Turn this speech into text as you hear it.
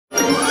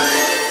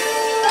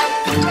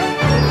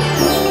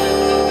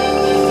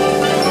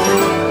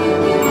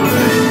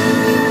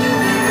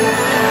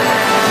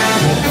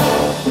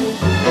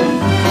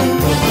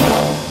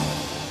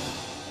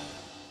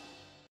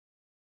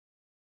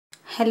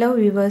Hello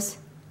viewers,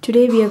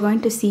 today we are going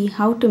to see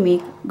how to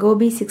make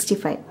Gobi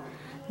 65.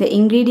 The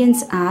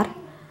ingredients are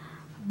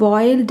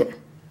boiled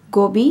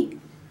gobi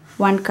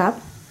 1 cup,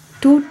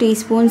 2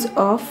 teaspoons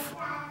of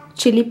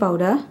chili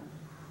powder,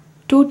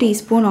 2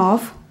 teaspoons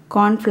of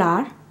corn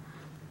flour,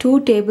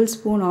 2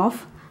 tablespoons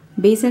of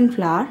besan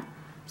flour,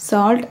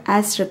 salt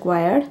as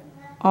required,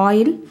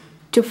 oil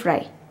to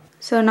fry.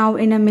 So now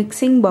in a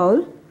mixing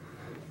bowl,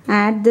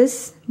 add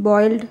this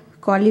boiled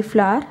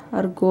cauliflower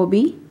or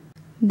gobi.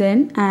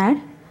 Then add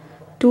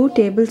 2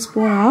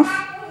 tablespoons of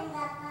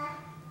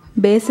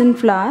besan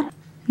flour.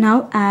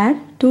 Now add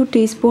 2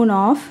 teaspoons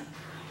of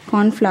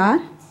corn flour.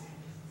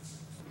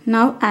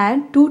 Now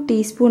add 2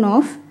 teaspoons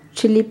of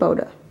chili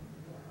powder.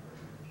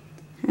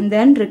 And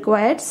then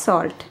required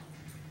salt.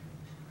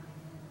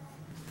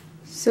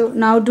 So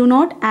now do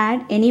not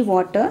add any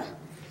water.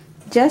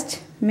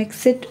 Just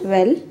mix it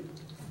well.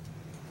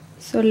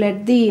 So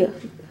let the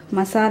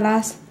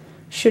masalas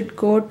should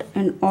coat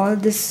in all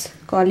this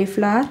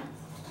cauliflower.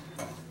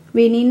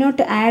 We need not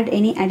add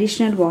any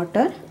additional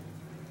water.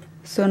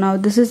 So now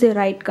this is the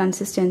right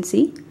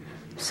consistency.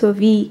 So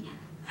we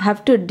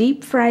have to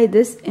deep fry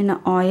this in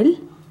oil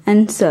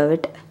and serve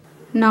it.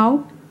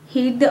 Now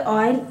heat the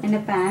oil in a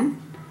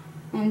pan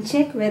and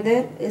check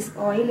whether this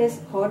oil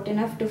is hot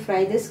enough to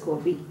fry this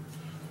gobi.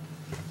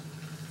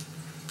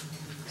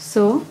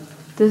 So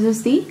this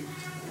is the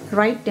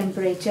right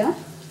temperature.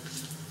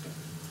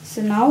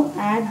 So now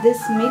add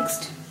this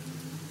mixed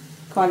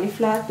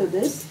cauliflower to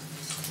this.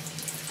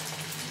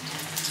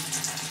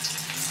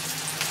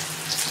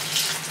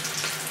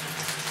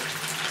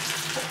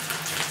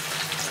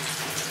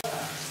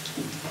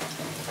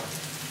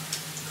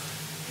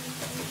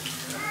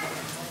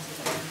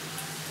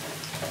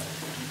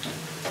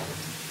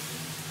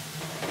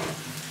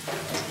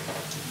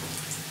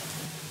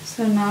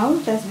 So now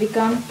it has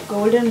become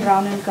golden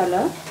brown in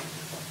color.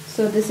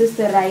 So this is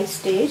the right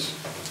stage.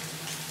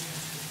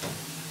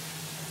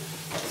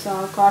 So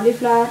our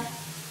cauliflower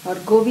or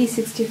Gobi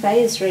 65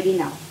 is ready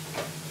now.